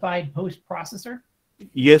unified post-processor.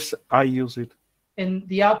 Yes, I use it. And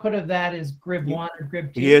the output of that is GRIB1 or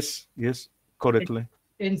GRIB2. Yes, correctly.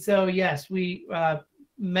 And so, yes, we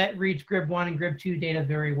reach GRIB1 and GRIB2 data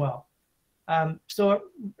very well. So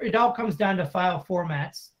it all comes down to file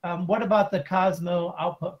formats. What about the Cosmo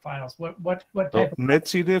output files? What type of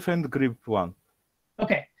netcdf and GRIB1?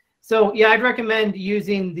 Okay, so yeah, I'd recommend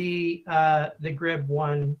using the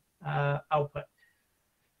GRIB1 output.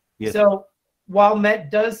 Yes. So while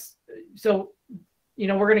Met does, so you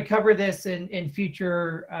know, we're going to cover this in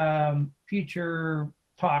future future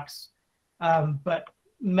talks, but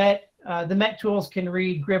the Met tools can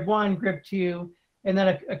read GRIB1, GRIB2, and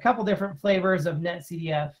then a couple different flavors of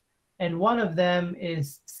netcdf, and one of them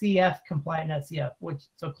is CF compliant netcdf,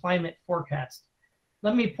 so climate forecast.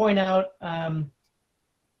 Let me point out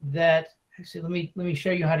that actually let me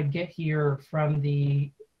show you how to get here from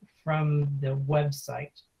the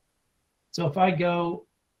website. So if I go,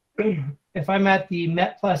 if I'm at the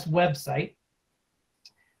METplus website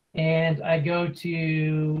and I go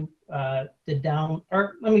to or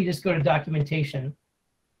let me just go to documentation.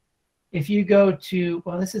 If you go to,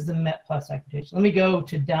 well, this is the METplus documentation. Let me go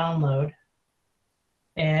to download,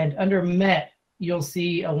 and under Met, you'll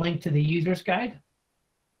see a link to the user's guide.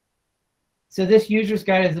 So this user's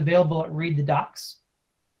guide is available at Read the Docs.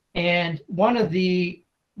 And one of the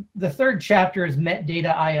third chapter is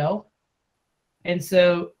metdata.io. And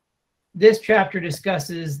so this chapter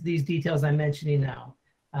discusses these details I'm mentioning now.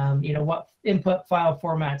 You know, what input file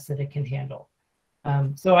formats that it can handle.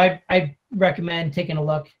 So I recommend taking a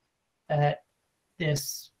look at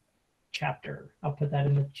this chapter. I'll put that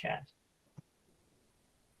in the chat.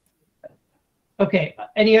 Okay,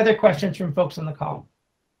 any other questions from folks on the call?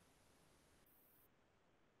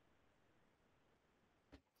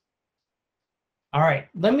 All right,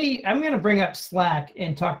 I'm going to bring up Slack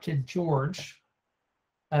and talk to George.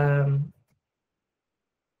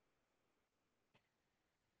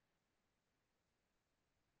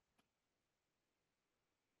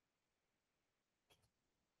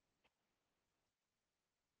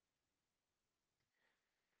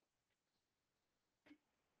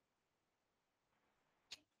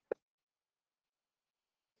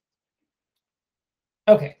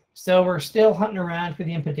 Okay, so we're still hunting around for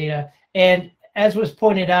the input data, and as was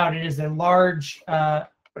pointed out, it is a large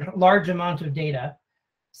amount of data.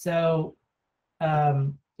 So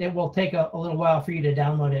it will take a little while for you to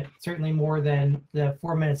download it. Certainly more than the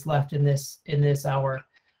 4 minutes left in this hour.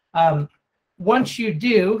 Once you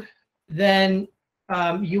do, then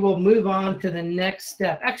you will move on to the next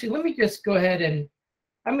step. Actually, let me just go ahead and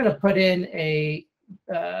I'm going to put in a.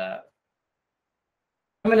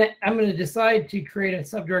 I'm going to decide to create a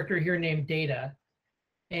subdirectory here named data,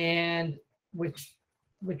 and which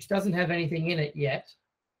doesn't have anything in it yet.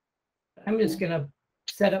 I'm just going to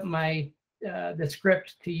set up my the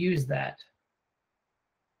script to use that.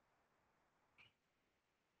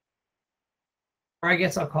 Or I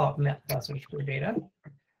guess I'll call it METplus underscore data.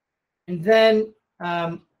 And then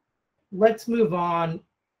let's move on.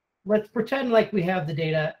 Let's pretend like we have the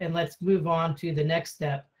data, and let's move on to the next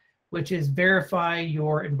step, which is verify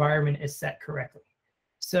your environment is set correctly.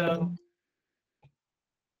 So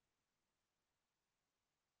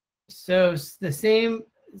the same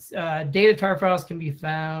data tar files can be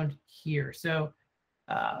found here. So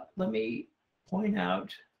let me point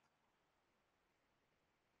out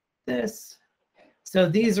this. So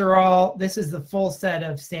these are all, this is the full set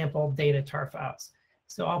of sample data tar files.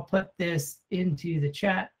 So I'll put this into the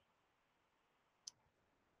chat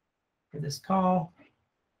for this call.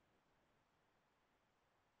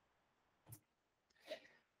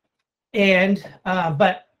 And,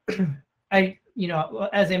 but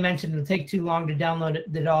as I mentioned, it'll take too long to download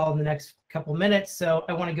it all in the next couple minutes. So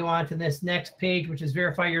I want to go on to this next page, which is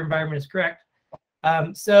verify your environment is correct.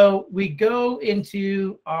 So we go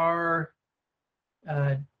into our,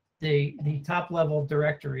 the top level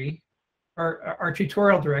directory, or our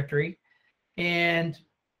tutorial directory. And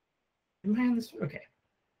am I on this? Okay.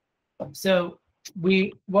 So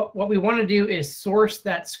what we want to do is source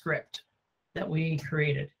that script that we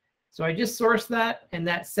created. So I just sourced that, and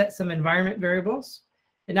that set some environment variables.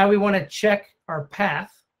 And now we want to check our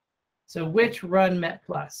path. So which run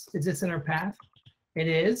METplus? Is this in our path? It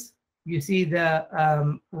is. You see the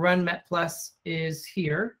run METplus is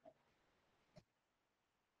here.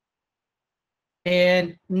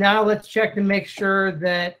 And now let's check to make sure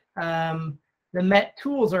that the MET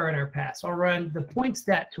tools are in our path. So I'll run the point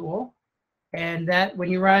stat tool. And that when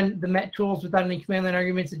you run the MET tools without any command line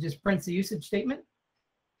arguments, it just prints the usage statement.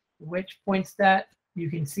 Which point stat,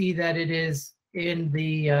 you can see that it is in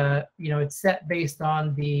the, it's set based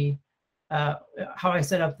on the, how I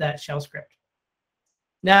set up that shell script.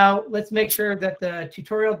 Now, let's make sure that the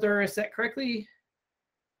tutorial dir is set correctly.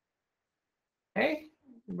 Okay,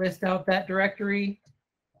 list out that directory.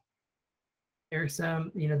 There's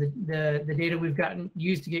some, the data we've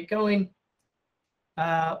used to get going.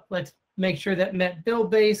 Let's make sure that MET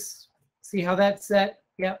build base, see how that's set.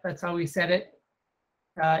 Yep, that's how we set it.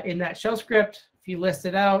 In that shell script, if you list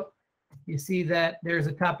it out, you see that there's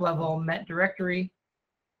a top level MET directory.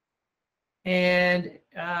 And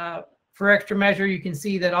for extra measure, you can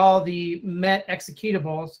see that all the MET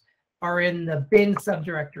executables are in the bin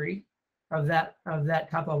subdirectory of that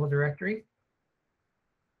top level directory.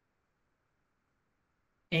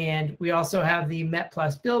 And we also have the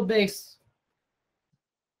METplus build base.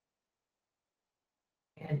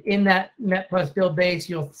 And in that METplus build base,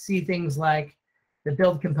 you'll see things like the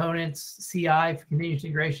build components, CI for continuous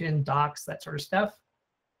integration, docs, that sort of stuff.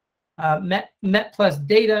 METplus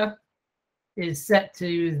data is set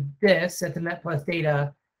to this, set to METplus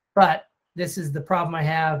data, but this is the problem I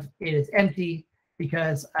have. It is empty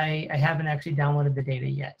because I haven't actually downloaded the data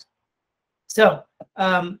yet. So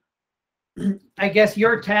I guess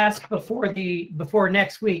your task before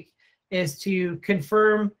next week is to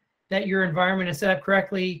confirm that your environment is set up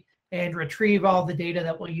correctly and retrieve all the data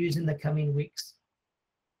that we'll use in the coming weeks.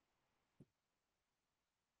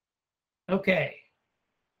 Okay.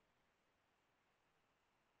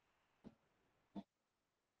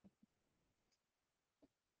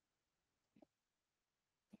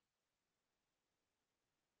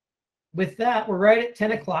 With that, we're right at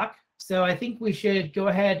 10 o'clock. So I think we should go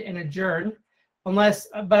ahead and adjourn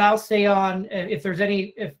but I'll stay on if there's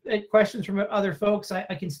any questions from other folks, I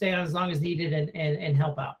can stay on as long as needed and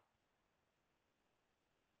help out.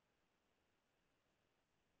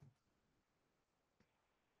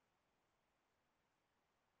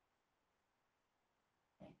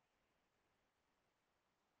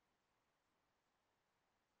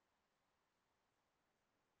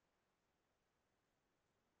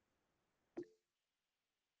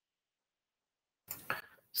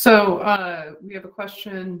 So we have a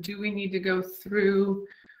question. Do we need to go through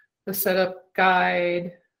the setup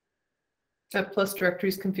guide, METplus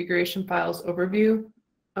directories configuration files overview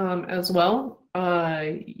as well?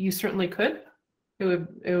 You certainly could.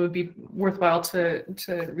 It would be worthwhile to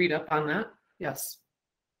read up on that. Yes.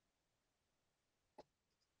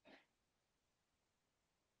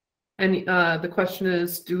 And the question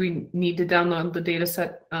is, do we need to download the data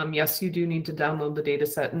set? Yes, you do need to download the data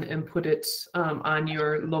set and put it on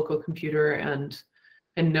your local computer and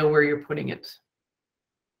know where you're putting it.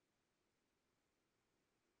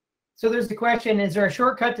 So there's the question, is there a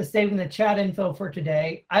shortcut to saving the chat info for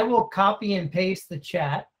today? I will copy and paste the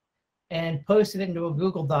chat and post it into a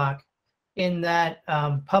Google Doc in that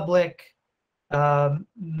public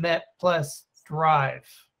METplus drive.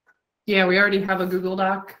 Yeah, we already have a Google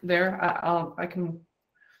Doc there. I can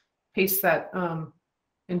paste that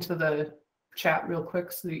into the chat real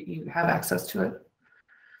quick so that you have access to it.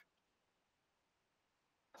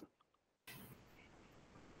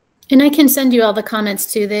 And I can send you all the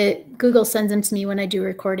comments too. Google sends them to me when I do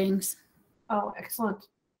recordings. Oh, excellent.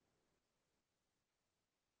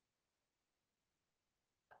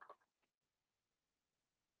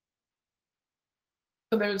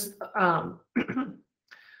 So there's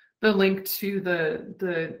the link to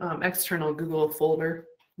the external Google folder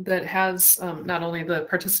that has not only the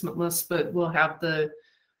participant list, but will have the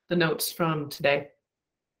notes from today.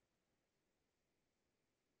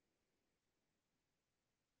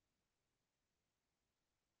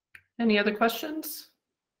 Any other questions?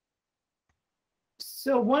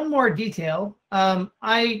 So one more detail.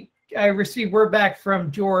 I received word back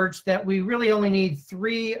from George that we really only need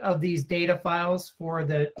 3 of these data files for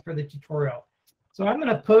the tutorial. So I'm going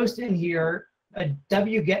to post in here a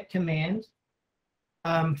wget command,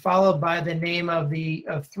 followed by the name of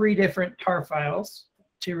 3 different tar files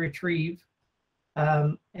to retrieve,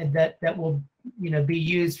 and that will be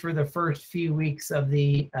used for the first few weeks of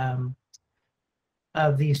these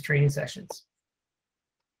training sessions.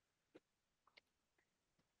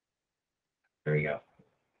 There we go.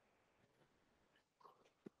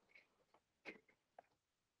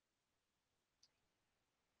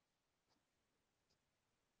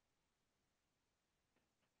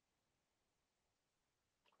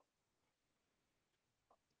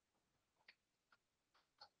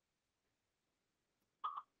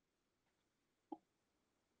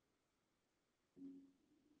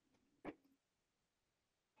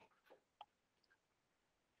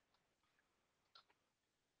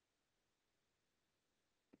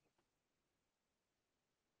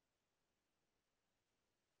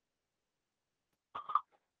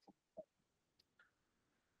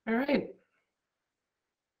 All right.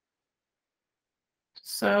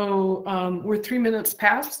 So we're 3 minutes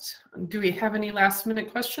past. Do we have any last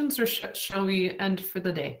minute questions, or shall we end for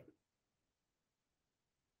the day?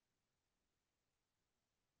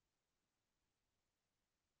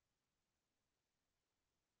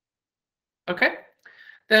 Okay,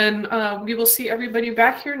 then we will see everybody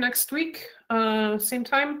back here next week, same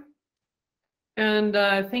time. And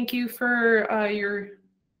thank you for your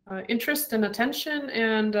interest and attention.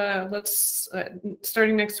 And let's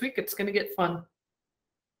starting next week, it's going to get fun.